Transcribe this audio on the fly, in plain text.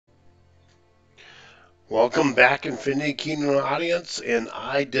Welcome back, Infinity Kingdom audience, and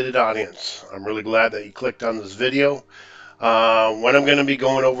I did it audience. I'm really glad that you clicked on this video. What I'm going to be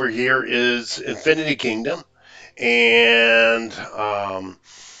going over here is Infinity Kingdom, and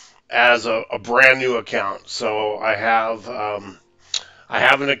as a brand new account. So I have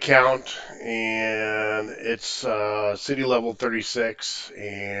an account, and it's city level 36,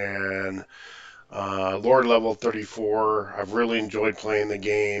 and Lord level 34. I've really enjoyed playing the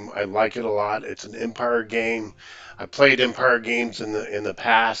game. I like it a lot. It's an Empire game. I played Empire games in the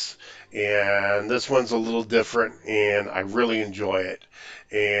past, and this one's a little different, and I really enjoy it.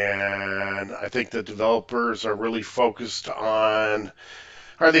 And I think the developers are really focused on,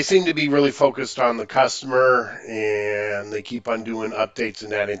 or they seem to be really focused on the customer, and they keep on doing updates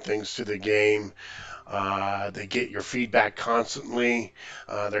and adding things to the game. They get your feedback constantly.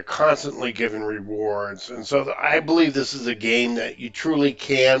 They're constantly giving rewards. And so I believe this is a game that you truly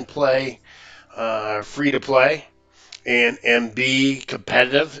can play free to play and be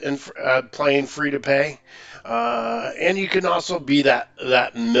competitive in playing free to pay. And you can also be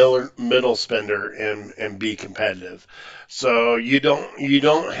that middle spender and be competitive. So you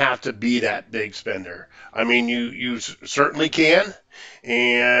don't have to be that big spender. I mean, you certainly can,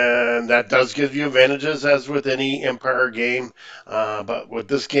 and that does give you advantages as with any Empire game. But with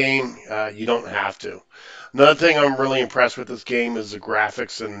this game, you don't have to. Another thing I'm really impressed with this game is the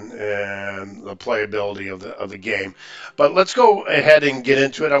graphics and the playability of the game. But let's go ahead and get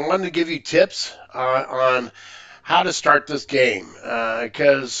into it. I wanted to give you tips on how to start this game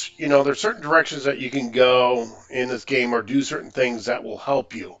because there's certain directions that you can go in this game or do certain things that will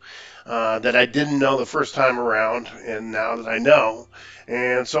help you that I didn't know the first time around, and now that I know.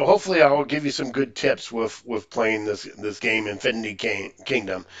 And so hopefully I will give you some good tips with playing this game, Infinity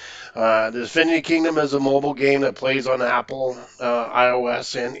Kingdom. The Infinity Kingdom is a mobile game that plays on Apple,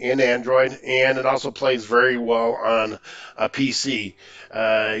 iOS, and Android, and it also plays very well on a PC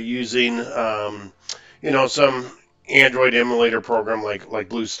using some Android emulator program like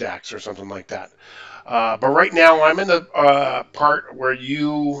BlueStacks or something like that. But right now, I'm in the part where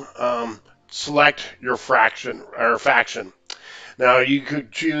you select your fraction or faction. Now, you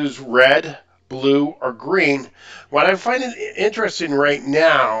could choose red, blue, or green. What I find it interesting right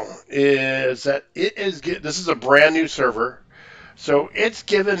now is that this is a brand new server, so it's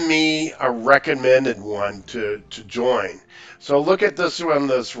given me a recommended one to join. So look at this one,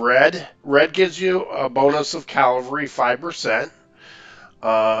 this red. Red gives you a bonus of cavalry 5%.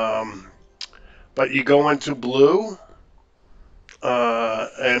 Um, but you go into blue,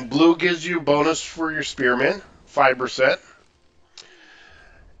 and blue gives you bonus for your spearmen, 5%.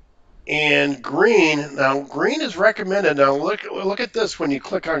 And green, now green is recommended. Now look at this when you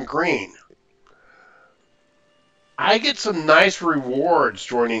click on green. I get some nice rewards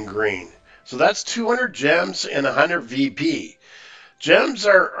joining green. So that's 200 gems and 100 VP. Gems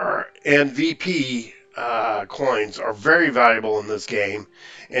and VP coins are very valuable in this game,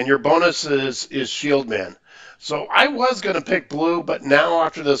 and your bonus is Shieldman. So I was going to pick blue, but now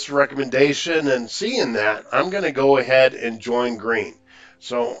after this recommendation and seeing that, I'm going to go ahead and join green.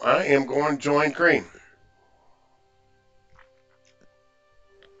 So I am going to join green.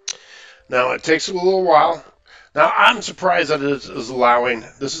 Now it takes a little while. Now I'm surprised that it is allowing.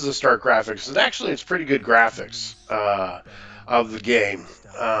 This is a start graphics, and actually it's pretty good graphics of the game.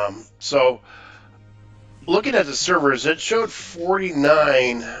 So looking at the servers, it showed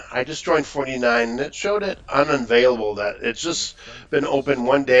 49. I just joined 49, and it showed it unavailable. That it's just been open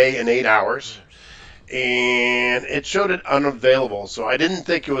 1 day and 8 hours, and it showed it unavailable. So I didn't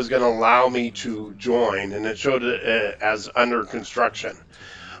think it was going to allow me to join, and it showed it as under construction.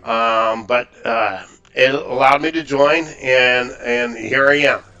 But it allowed me to join, and here I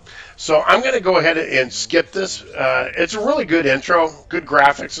am. So I'm going to go ahead and skip this. It's a really good intro, good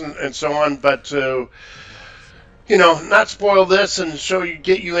graphics and so on, but to not spoil this and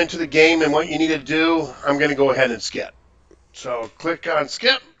get you into the game and what you need to do, I'm going to go ahead and skip. So click on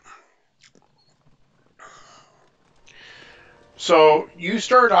skip. So you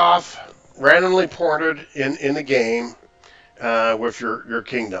start off randomly ported in the game with your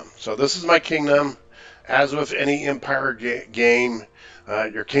kingdom. So this is my kingdom. As with any Empire game,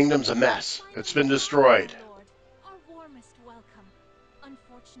 your kingdom's a mess. It's been destroyed. Lord, our warmest welcome.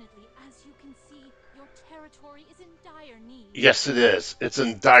 Unfortunately, as you can see, your territory is in dire need. Yes, it is. It's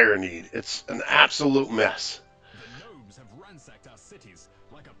in dire need. It's an absolute mess.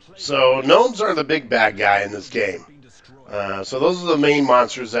 So gnomes are the big bad guy in this game. So those are the main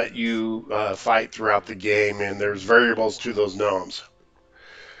monsters that you fight throughout the game, and there's variables to those gnomes.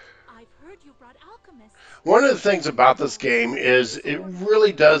 I've heard you brought alchemists. One of the things about this game is it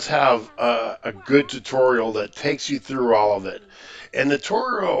really does have a good tutorial that takes you through all of it. And the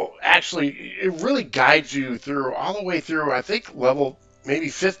tutorial actually, it really guides you through all the way through, I think, level maybe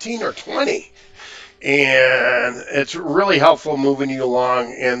 15 or 20. And it's really helpful moving you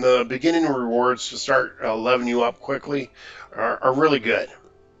along. And the beginning rewards to start leveling you up quickly are really good.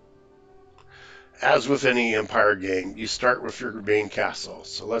 As with any Empire game, you start with your main castle.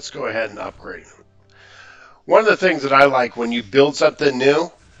 So let's go ahead and upgrade. One of the things that I like when you build something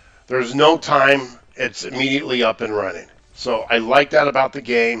new, there's no time, it's immediately up and running. So I like that about the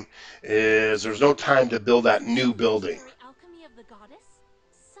game is there's no time to build that new building. Alchemy of the goddess?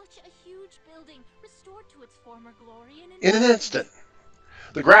 Such a huge building, restored to its former glory In an instant.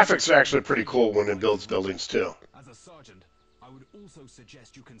 The graphics are actually pretty cool when it builds buildings too. As a sergeant, I would also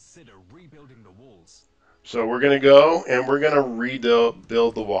suggest you consider rebuilding the walls. So we're going to go and we're going to rebuild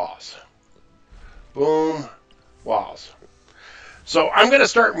the walls. Boom, walls. So I'm going to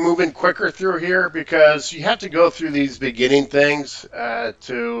start moving quicker through here because you have to go through these beginning things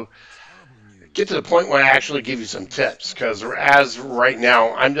to get to the point where I actually give you some tips. Because as right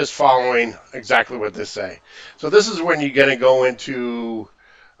now, I'm just following exactly what they say. So this is when you're going to go into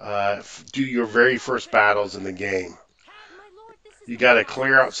do your very first battles in the game. You got to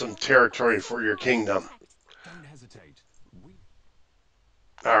clear out some territory for your kingdom. Don't hesitate.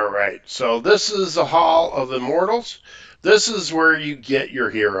 All right, so this is the Hall of Immortals. This is where you get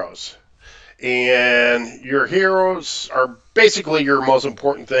your heroes. And your heroes are basically your most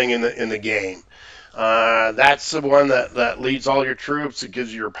important thing in the game. That's the one that leads all your troops. It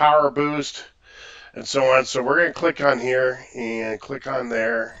gives you your power boost and so on. So we're going to click on here and click on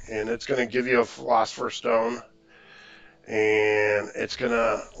there. And it's going to give you a Philosopher's Stone. And it's going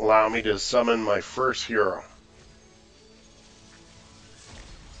to allow me to summon my first hero.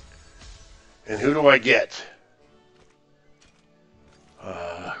 And who do I get?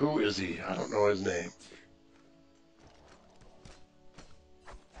 Who is he? I don't know his name.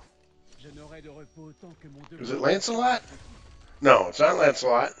 Is it Lancelot? No, it's not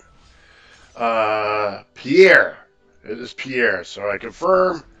Lancelot. Pierre. It is Pierre. So I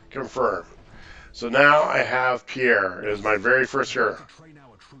confirm. So now I have Pierre as my very first hero. Train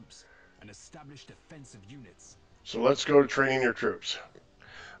our troops and establish defensive units. So let's go to training your troops.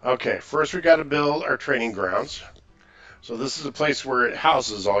 Okay, first we got to build our training grounds. So this is a place where it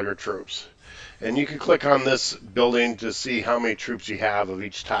houses all your troops. And you can click on this building to see how many troops you have of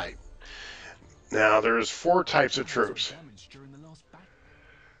each type. Now there's 4 types of troops.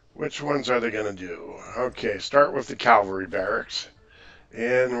 Which ones are they going to do? Okay, start with the cavalry barracks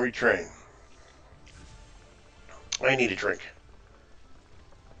and retrain. I need a drink.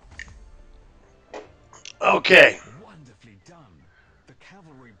 Okay. Wonderfully done. The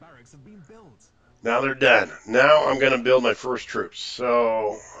cavalry barracks have been built. Now they're done. Now I'm going to build my first troops.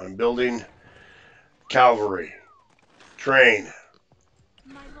 So I'm building cavalry. Train.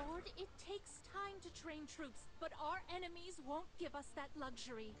 My lord, it takes time to train troops, but our enemies won't give us that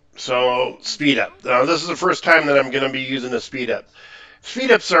luxury. So speed up. Now this is the first time that I'm going to be using a speed up.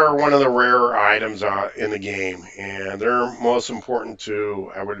 Speed ups are one of the rarer items in the game, and they're most important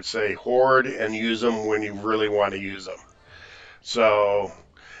to, I would say, hoard and use them when you really want to use them. So,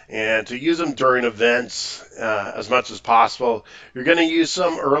 and to use them during events as much as possible. You're going to use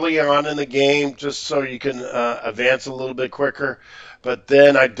some early on in the game just so you can advance a little bit quicker. But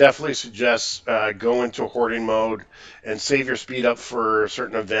then I definitely suggest go into hoarding mode and save your speed up for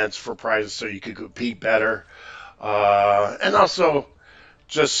certain events for prizes so you can compete better. And also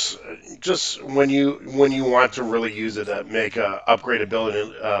just when you want to really use it to make a upgrade a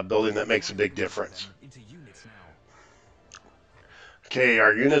building that makes a big difference. Okay,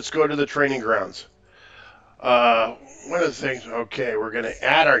 our units go to the training grounds. One of the things, okay, we're going to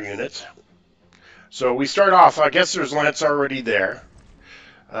add our units. So we start off, I guess there's Lance already there.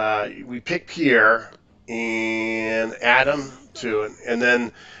 We pick Pierre and add him to it. And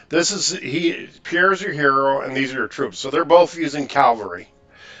then Pierre's your hero and these are your troops. So they're both using cavalry.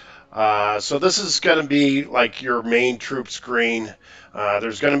 So this is going to be like your main troop screen.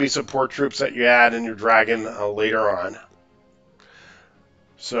 There's going to be support troops that you add in your dragon later on.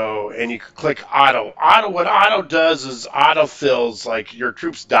 So, and you can click auto. What auto does is auto fills, like your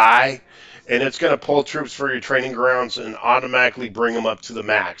troops die, and it's going to pull troops for your training grounds and automatically bring them up to the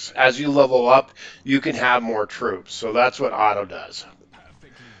max. As you level up, you can have more troops. So that's what auto does.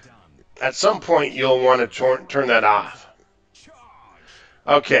 At some point, you'll want to turn that off.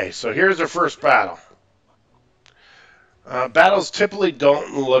 Okay, so here's our first battle. Battles typically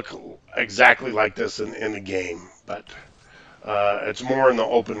don't look exactly like this in the game, but it's more in the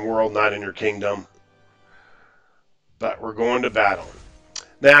open world, not in your kingdom. but we're going to battle.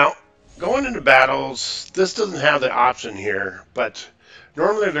 Now, going into battles, this doesn't have the option here, but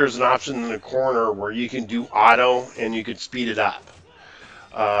normally there's an option in the corner where you can do auto and you can speed it up.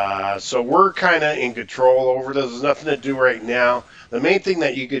 So we're kind of in control over this. There's nothing to do right now. The main thing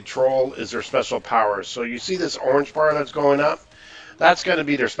that you control is their special powers. So you see this orange bar that's going up? That's going to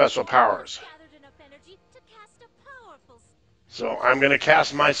be their special powers. So I'm going to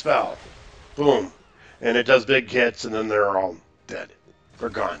cast my spell. Boom. And it does big hits, and then they're all dead. They're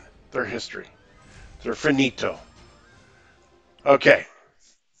gone. They're history. They're finito. Okay.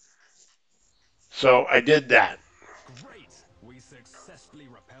 So I did that. Great. We successfully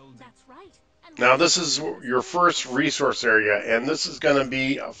repelled. That's right. And Now this is your first resource area, and this is going to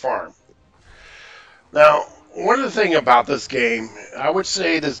be a farm. Now, one of the things about this game, I would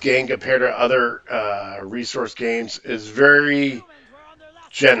say this game compared to other resource games is very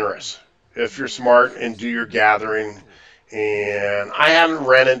generous if you're smart and do your gathering. And I haven't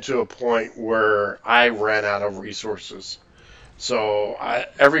ran into a point where I ran out of resources. So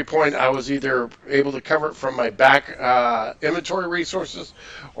every point I was either able to cover it from my back inventory resources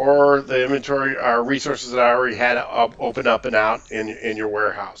or the inventory resources that I already had open up and out in your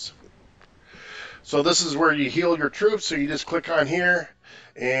warehouse. So this is where you heal your troops. So you just click on here,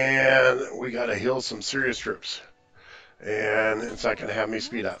 and we got to heal some serious troops. And it's not going to have me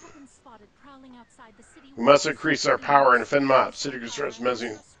speed up. We must increase our power and defend mobs. City construction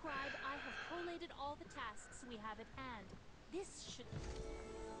mezzanine.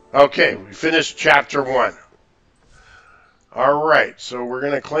 Okay, we finished chapter 1. Alright, so we're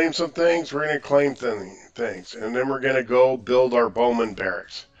going to claim some things. We're going to claim things. And then we're going to go build our bowman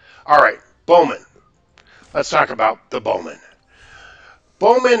barracks. Alright, bowmen. Let's talk about the bowmen.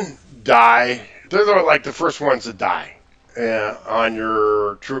 Bowmen die. They're like the first ones to die on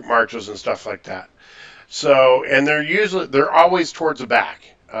your troop marches and stuff like that. So, and they're always towards the back.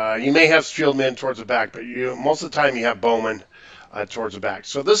 You may have shieldmen towards the back, but most of the time you have bowmen towards the back.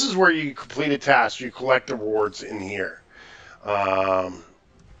 So this is where you complete a task. You collect the rewards in here. So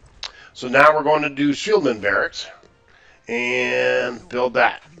now we're going to do shieldman barracks and build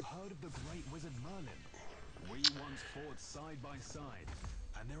that. Have you heard of the great wizard Merlin? We once fought side by side,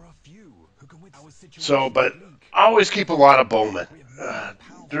 and there are few who can withstand our situation. So, but I always keep a lot of bowmen.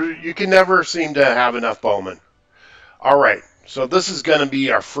 You can never seem to have enough bowmen. Alright, so this is going to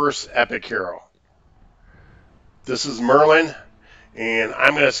be our first epic hero. This is Merlin, and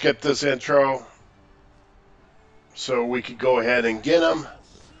I'm going to skip this intro so we could go ahead and get him.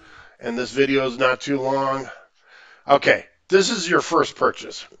 And this video is not too long. Okay, this is your first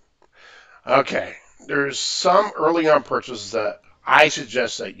purchase. Okay, there's some early on purchases that I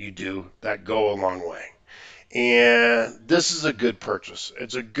suggest that you do that go a long way. And this is a good purchase.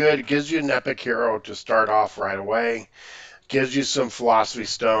 It gives you an epic hero to start off right away. Gives you some philosophy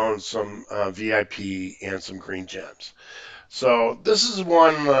stones, some VIP, and some green gems. So this is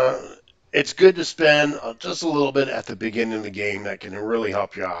one, it's good to spend just a little bit at the beginning of the game that can really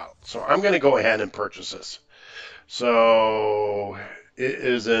help you out. So I'm going to go ahead and purchase this. So it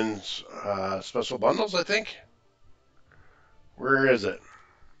is in special bundles, I think. Where is it?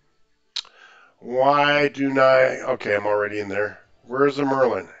 Why do I? Okay, I'm already in there. Where's the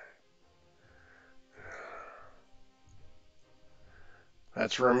Merlin?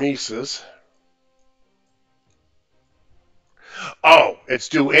 That's Rameses. Oh, it's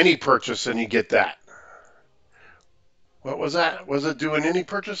do any purchase and you get that. What was that? Was it doing any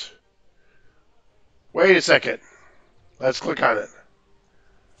purchase? Wait a second. Let's click on it.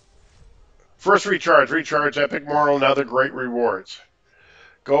 First recharge. Recharge epic moral and other great rewards.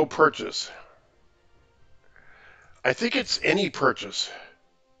 Go purchase. I think it's any purchase.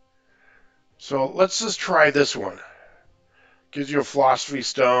 So let's just try this one. Gives you a philosophy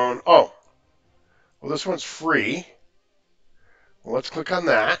stone. Oh, well, this one's free. Well, let's click on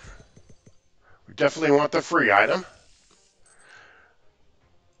that. We definitely want the free item.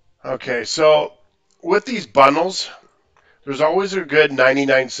 Okay, so with these bundles, there's always a good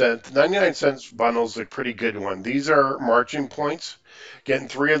 99 cents. 99 cents bundles are a pretty good one. These are marching points. Getting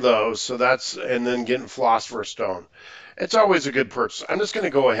 3 of those, so that's, and then getting Philosopher's Stone. It's always a good purchase. I'm just going to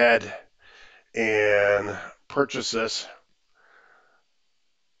go ahead and purchase this.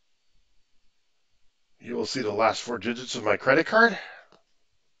 You will see the last 4 digits of my credit card.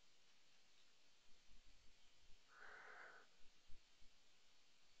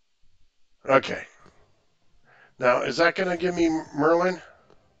 Okay. Now, is that going to give me Merlin?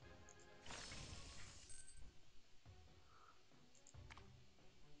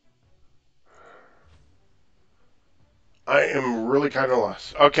 I am really kind of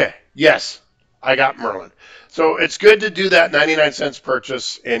lost. Okay. Yes. I got Merlin. So it's good to do that 99 cents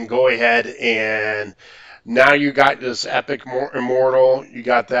purchase and go ahead and now you got this epic immortal. You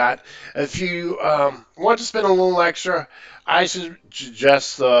got that. If you want to spend a little extra, I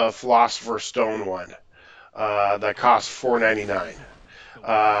suggest the Philosopher's Stone one. That costs $4.99.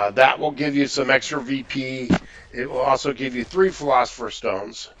 That will give you some extra VP. It will also give you 3 Philosopher's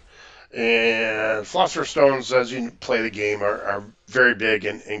Stones. And Philosopher's Stones, as you play the game, are very big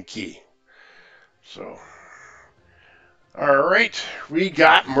and key. So, all right, we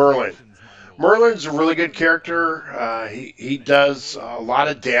got Merlin. Merlin's a really good character. He does a lot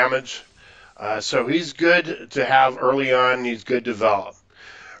of damage. So he's good to have early on. He's good to develop.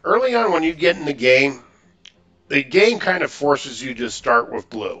 Early on, when you get in the game kind of forces you to start with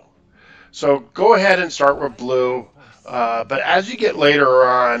blue. So go ahead and start with blue. But as you get later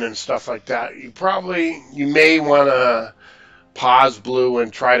on and stuff like that, you may want to pause blue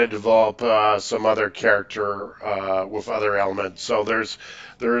and try to develop some other character with other elements. So there's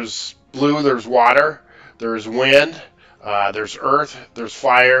blue, there's water, there's wind, there's earth, there's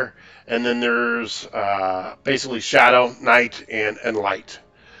fire, and then there's basically shadow, night, and light,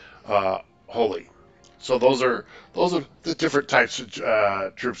 holy. So those are the different types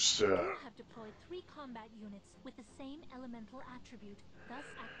of troops. You have deployed 3 combat units with the same elemental attribute, thus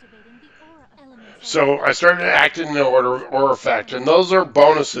activating the aura elemental. So I started acting the aura effect, and those are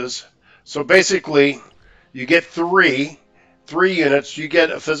bonuses. So basically, you get three units. You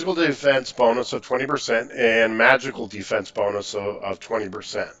get a physical defense bonus of 20% and magical defense bonus of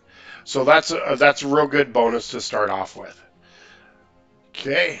 20%. So that's a real good bonus to start off with.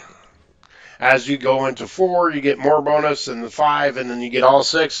 Okay. As you go into 4, you get more bonus, and the 5, and then you get all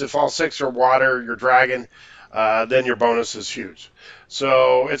 6. If all 6 are water, your dragon, then your bonus is huge.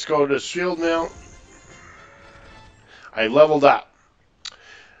 So let's go to shield mill. I leveled up.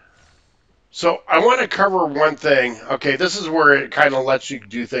 So I want to cover one thing. Okay, this is where it kind of lets you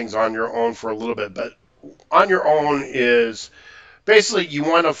do things on your own for a little bit, but on your own is basically you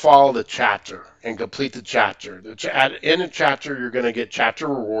want to follow the chapter and complete the chapter. In a chapter, you're going to get chapter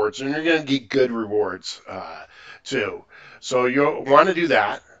rewards, and you're going to get good rewards too. So you want to do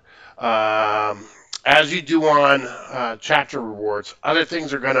that. As you do on chapter rewards, other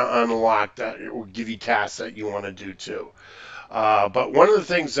things are going to unlock that it will give you tasks that you want to do too. But one of the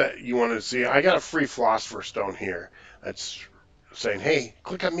things that you want to see, I got a free Philosopher's Stone here that's saying, hey,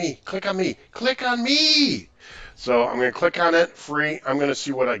 click on me, click on me, click on me. So I'm going to click on it, free. I'm going to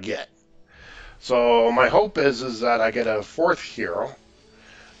see what I get. So my hope is that I get a 4th hero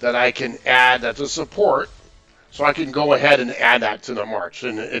that I can add that's a support. So I can go ahead and add that to the march,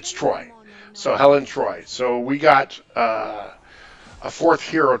 and it's Troy. So Helen Troy. So we got a 4th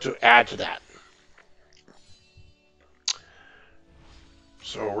hero to add to that.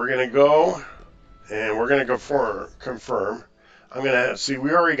 So we're going to go, and we're going to go for confirm. I'm going to see,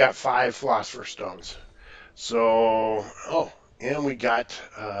 we already got 5 Philosopher's Stones. So, oh, and we got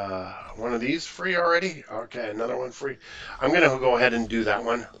one of these free already. Okay, another one free. I'm going to go ahead and do that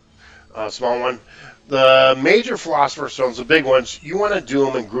one, small one. The major Philosopher's Stones, the big ones, you want to do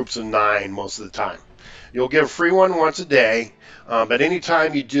them in groups of 9 most of the time. You'll get a free one once a day, but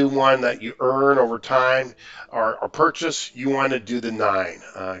anytime you do one that you earn over time or purchase, you want to do the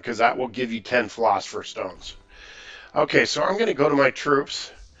 9 because that will give you 10 Philosopher's Stones. Okay, so I'm going to go to my troops,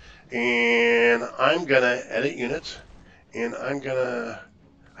 and I'm going to edit units, and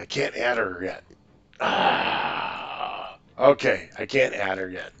I can't add her yet. Okay, I can't add her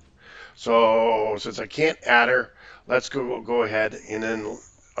yet. So since I can't add her, let's go ahead and then,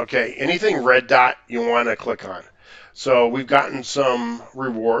 okay, anything red dot you want to click on. So we've gotten some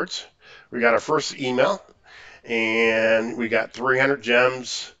rewards. We got our first email, and we got 300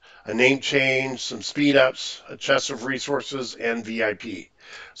 gems, a name change, some speed ups, a chest of resources, and VIP.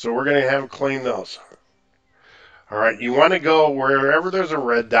 So we're going to have claim those. All right, you want to go wherever there's a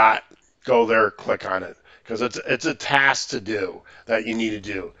red dot, go there, click on it, because it's a task to do that you need to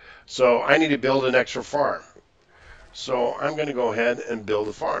do. So I need to build an extra farm. So I'm going to go ahead and build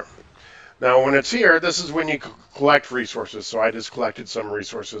a farm. Now when it's here, this is when you collect resources. So I just collected some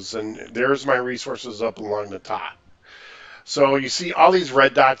resources, and there's my resources up along the top. So you see all these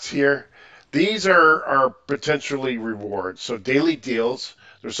red dots here. These are potentially rewards. So daily deals.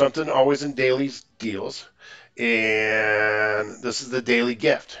 There's something always in daily deals. And this is the daily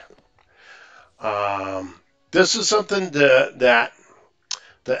gift. This is something that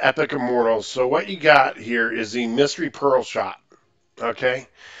the Epic Immortals. So what you got here is the Mystery Pearl Shop. Okay?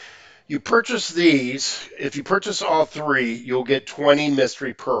 You purchase these. If you purchase all 3, you'll get 20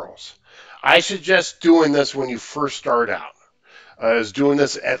 Mystery Pearls. I suggest doing this when you first start out. Is doing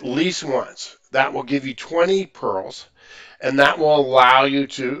this at least once. that will give you 20 pearls, and that will allow you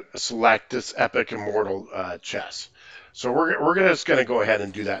to select this epic immortal chest. So we're just going to go ahead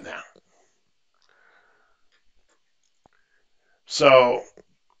and do that now. So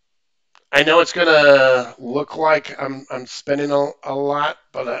I know it's going to look like I'm spending a lot,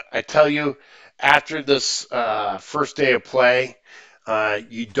 but I tell you, after this first day of play,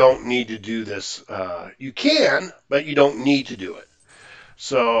 you don't need to do this. You can, but you don't need to do it.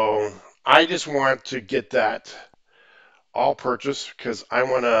 So I just want to get that all purchased because I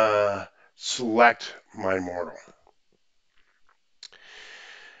want to select my immortal.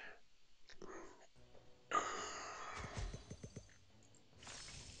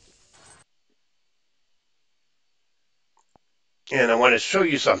 And I want to show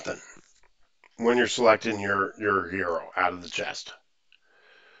you something when you're selecting your hero out of the chest.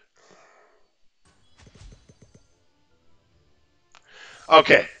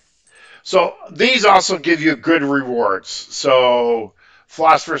 Okay, so these also give you good rewards. So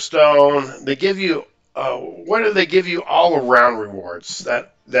Philosopher's Stone, they give you what do they give you? All around rewards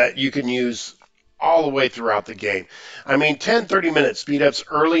that you can use all the way throughout the game. I mean, 10-30 minute speed ups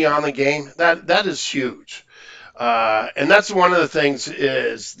early on the game, that is huge. And that's one of the things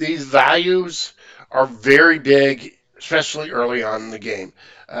is these values are very big, especially early on in the game.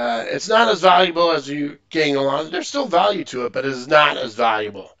 It's not as valuable as you gain along. There's still value to it, but it is not as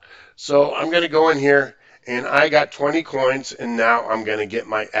valuable. So I'm going to go in here, and I got 20 coins, and now I'm going to get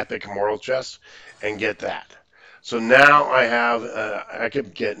my epic immortal chest and get that. So now I have, I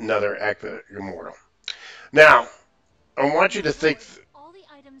could get another epic immortal. Now, I want you to think. All the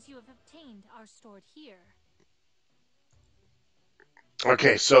items you have obtained are stored here.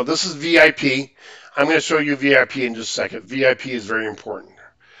 Okay, so this is VIP. I'm going to show you VIP in just a second. VIP is very important.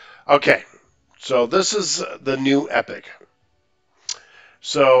 Okay, so this is the new epic.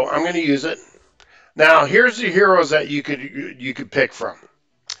 So I'm going to use it. Now here's the heroes that you could pick from.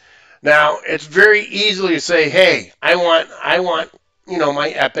 Now it's very easily to say, hey, I want my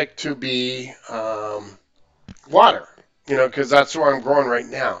epic to be water, because that's where I'm growing right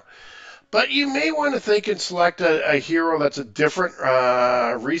now. But you may want to think and select a hero that's a different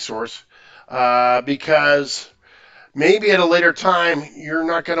resource because maybe at a later time you're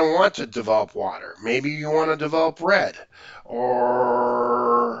not going to want to develop water. Maybe you want to develop red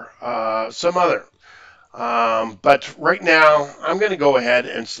or some other. But right now I'm going to go ahead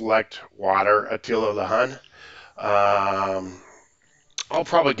and select water, Attila the Hun. I'll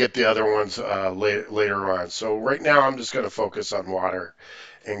probably get the other ones later on. So right now I'm just going to focus on water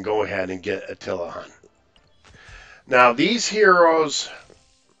and go ahead and get Attila Hun. Now these heroes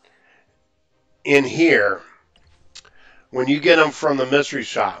in here, when you get them from the mystery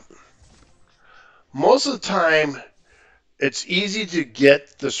shop, most of the time it's easy to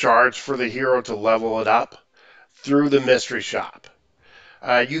get the shards for the hero to level it up through the mystery shop.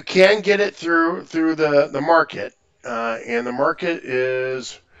 You can get it through the market, and the market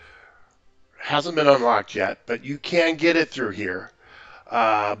hasn't been unlocked yet, but you can get it through here.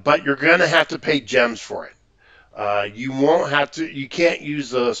 But you're going to have to pay gems for it. You won't have to. You can't use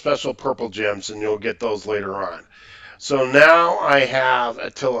the special purple gems, and you'll get those later on. So now I have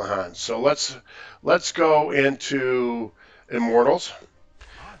Attila Hun. So let's go into Immortals.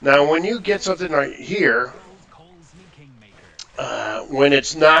 Now, when you get something right here, when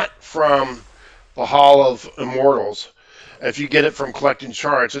it's not from the Hall of Immortals, if you get it from collecting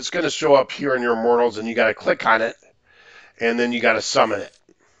shards, it's going to show up here in your Immortals, and you got to click on it, and then you got to summon it.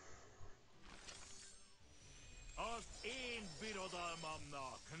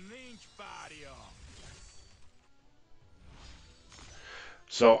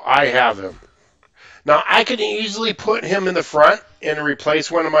 So I have him. Now I can easily put him in the front and replace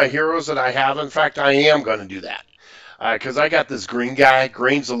one of my heroes that I have. In fact, I am going to do that because I got this green guy.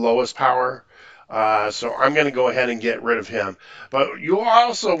 Green's the lowest power. So I'm going to go ahead and get rid of him. But you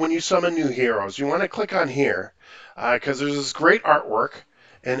also, when you summon new heroes, you want to click on here because there's this great artwork.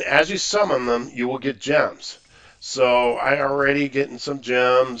 And as you summon them, you will get gems. So I already getting some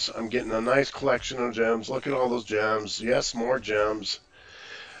gems. I'm getting a nice collection of gems. Look at all those gems. Yes, more gems.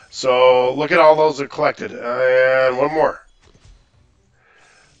 So look at all those that are collected. And one more.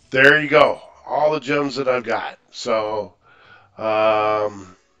 There you go. All the gems that I've got. So look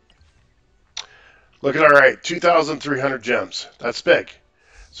at all right, 2,300 gems. That's big.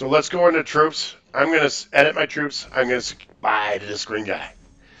 So let's go into troops. I'm going to edit my troops. I'm going to buy this green guy.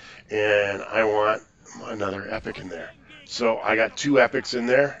 And I want another epic in there. So I got 2 epics in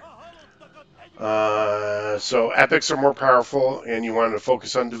there. So epics are more powerful, and you want to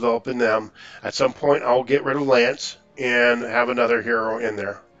focus on developing them. At some point, I'll get rid of Lance and have another hero in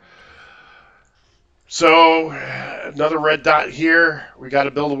there. So another red dot here. We got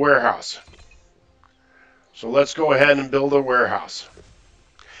to build a warehouse. So let's go ahead and build a warehouse.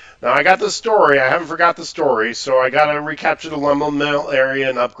 Now I got the story. I haven't forgot the story. So I got to recapture the lumber mill area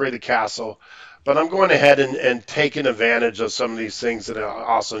and upgrade the castle. But I'm going ahead and taking advantage of some of these things that I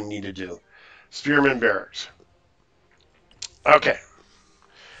also need to do. Spearman Barracks. Okay.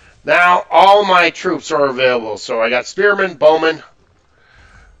 Now all my troops are available. So I got Spearmen, Bowmen,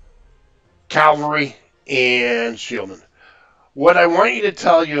 Cavalry, and Shieldmen. What I want you to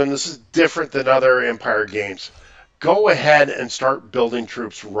tell you, and this is different than other Empire games, go ahead and start building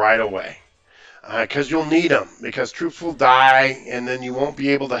troops right away. Because you'll need them. Because troops will die, and then you won't be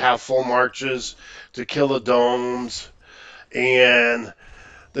able to have full marches to kill the domes. And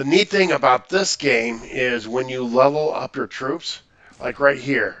the neat thing about this game is when you level up your troops, like right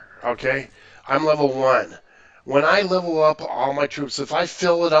here, okay? I'm level 1. When I level up all my troops, if I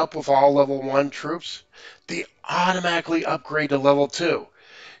fill it up with all level 1 troops, they automatically upgrade to level 2.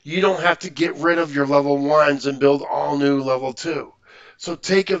 You don't have to get rid of your level 1s and build all new level 2. So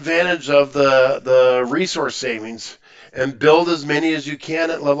take advantage of the resource savings and build as many as you can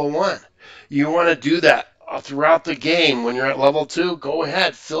at level 1. You want to do that throughout the game. When you're at level 2, go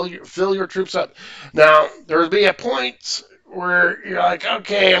ahead, fill your troops up. Now, there'll be a point where you're like,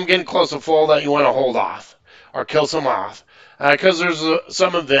 okay, I'm getting close to full, that you want to hold off or kill some off. Because there's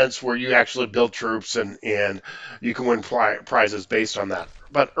some events where you actually build troops and you can win prizes based on that.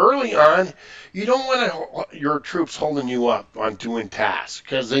 But early on, you don't want your troops holding you up on doing tasks,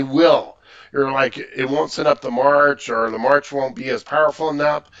 because they will. You're like, it won't set up the march, or the march won't be as powerful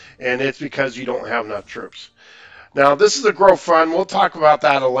enough, and it's because you don't have enough troops. Now, this is a grow fund. We'll talk about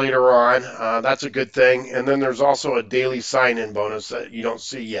that later on. That's a good thing. And then there's also a daily sign-in bonus that you don't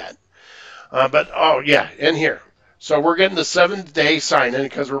see yet. Oh, yeah, in here. So we're getting the 7-day sign-in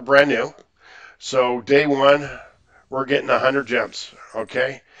because we're brand new. So day 1, we're getting 100 gems,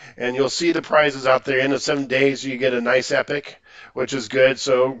 okay? And you'll see the prizes out there. In the 7 days, you get a nice epic, which is good.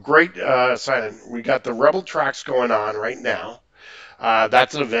 So great sign-in. We got the Rebel tracks going on right now.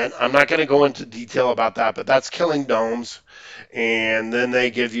 That's an event. I'm not going to go into detail about that, but that's killing domes. And then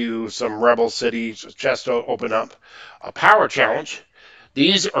they give you some Rebel cities, chests to open up. A power challenge.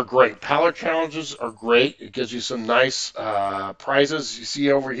 These are great. Power challenges are great. It gives you some nice prizes. You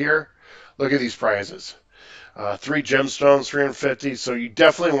see over here? Look at these prizes. 3 gemstones, 350. So you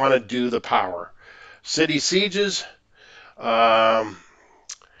definitely want to do the power. City sieges.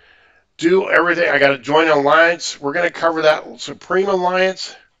 Do everything. I got to join an alliance. We're going to cover that Supreme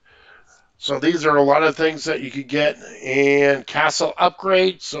Alliance. So these are a lot of things that you could get. And castle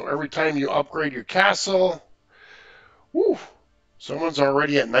upgrade. So every time you upgrade your castle. Woo. Someone's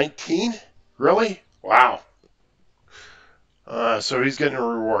already at 19? Really? Wow. So he's getting a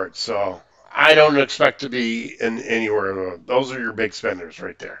reward. So I don't expect to be in anywhere. Those are your big spenders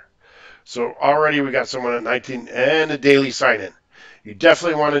right there. So already we got someone at 19 and a daily sign-in. You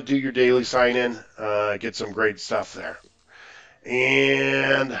definitely want to do your daily sign-in. Get some great stuff there.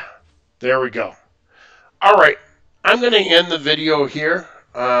 And there we go. All right. I'm going to end the video here.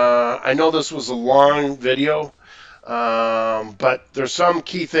 I know this was a long video. But there's some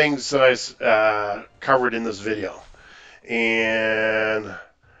key things that I covered in this video. And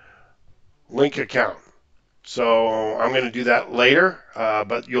link account. So I'm going to do that later,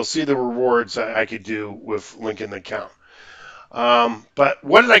 but you'll see the rewards that I could do with linking the account. But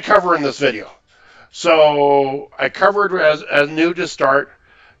what did I cover in this video? So I covered as new to start,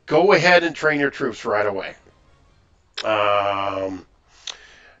 go ahead and train your troops right away.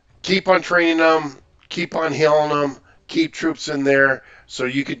 Keep on training them. Keep on healing them, keep troops in there so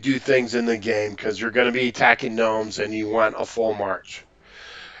you could do things in the game, because you're going to be attacking gnomes and you want a full march.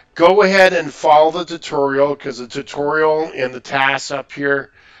 Go ahead and follow the tutorial, because the tutorial and the tasks up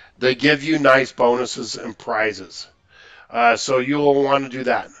here, they give you nice bonuses and prizes. So you'll want to do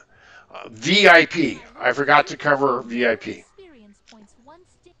that. VIP, I forgot to cover VIP.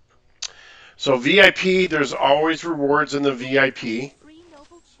 So VIP, there's always rewards in the VIP.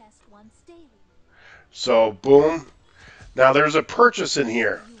 So, boom. Now, there's a purchase in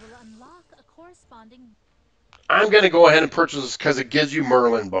here. I'm going to go ahead and purchase this because it gives you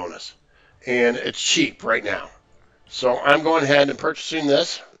Merlin bonus. And it's cheap right now. So, I'm going ahead and purchasing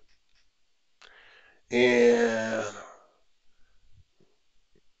this. And,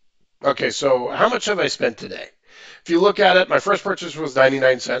 okay, so how much have I spent today? If you look at it, my first purchase was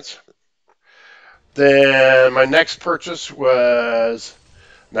 99 cents. Then my next purchase was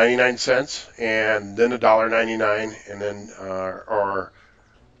 99 cents, and then $1.99, and then or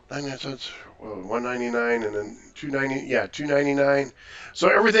 99 cents. $199 and then $290. Yeah, $299. So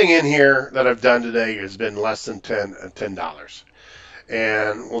everything in here that I've done today has been less than $10,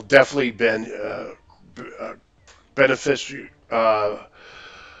 and will definitely been beneficial.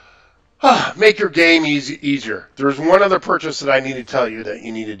 Make your game easier. There's one other purchase that I need to tell you that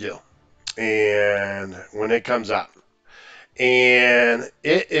you need to do, and when it comes up, and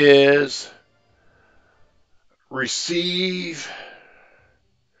it is receive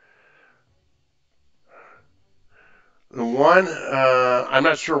the one. I'm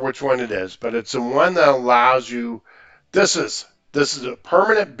not sure which one it is, but it's the one that allows you. This is a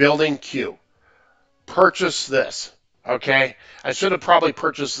permanent building queue. Purchase this. Okay, I should have probably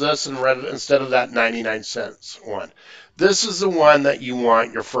purchased this instead of that 99-cent one. This is the one that you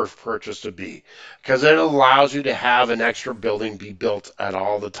want your first purchase to be, because it allows you to have an extra building be built at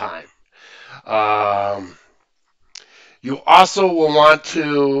all the time. You also will want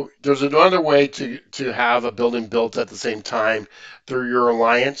to, there's another way to have a building built at the same time through your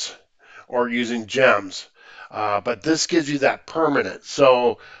alliance or using gems. But this gives you that permanent.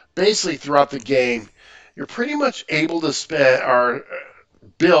 So basically throughout the game, you're pretty much able to spend or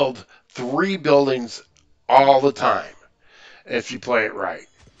build 3 buildings all the time if you play it right.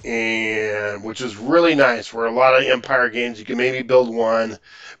 And which is really nice. Where a lot of Empire games, you can maybe build 1,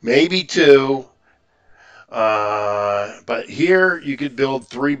 maybe 2. But here you could build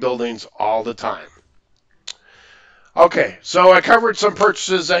 3 buildings all the time. Okay, so I covered some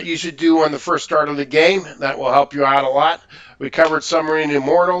purchases that you should do on the first start of the game. That will help you out a lot. We covered Submarine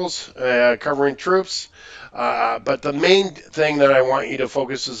Immortals, covering troops. But the main thing that I want you to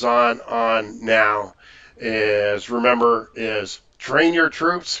focus on now is, remember, is train your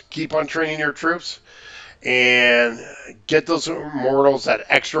troops. Keep on training your troops. And get those Immortals, that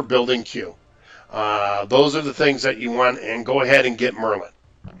extra building queue. Those are the things that you want, and go ahead and get Merlin.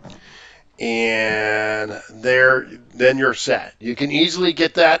 And then you're set. You can easily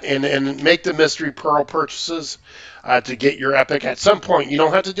get that and make the Mystery Pearl purchases to get your epic. At some point, you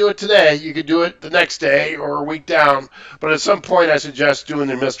don't have to do it today. You could do it the next day or a week down. But at some point, I suggest doing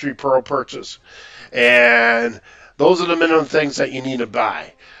the Mystery Pearl purchase. And those are the minimum things that you need to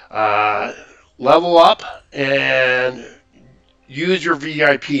buy. Level up and use your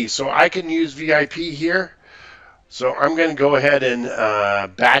VIP. So I can use VIP here. So I'm going to go ahead and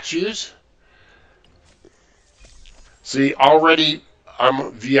batch use. See, already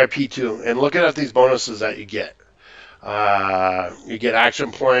I'm VIP too. And looking at these bonuses that you get. You get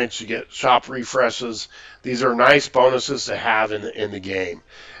action points, you get shop refreshes. These are nice bonuses to have in the game.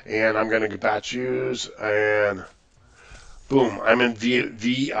 And I'm going to batch use, and boom, I'm in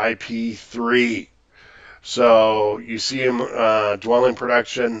VIP 3. So you see him, dwelling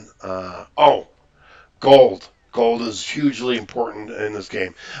production. Gold. Gold is hugely important in this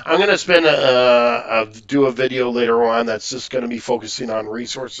game. I'm going to do a video later on that's just going to be focusing on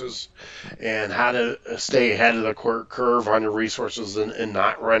resources and how to stay ahead of the curve on your resources and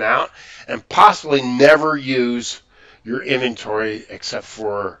not run out, and possibly never use your inventory except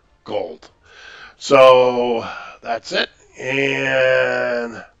for gold. So that's it.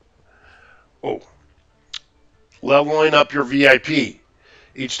 And leveling up your VIP.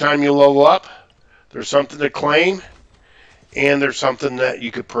 Each time you level up, there's something to claim, and there's something that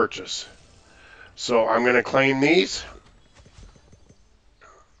you could purchase. So I'm going to claim these.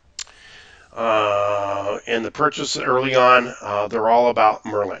 And the purchase early on, they're all about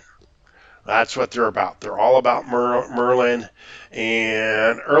Merlin. That's what they're about. They're all about Merlin.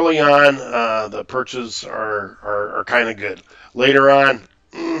 And early on, the purchases are kind of good. Later on,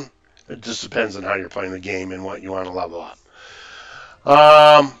 it just depends on how you're playing the game and what you want to level up.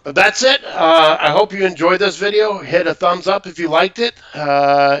 But that's it. I hope you enjoyed this video. Hit a thumbs up if you liked it.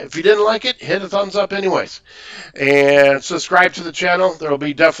 If you didn't like it, hit a thumbs up anyways. And subscribe to the channel. There will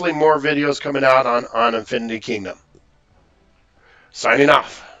be definitely more videos coming out on Infinity Kingdom. Signing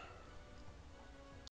off.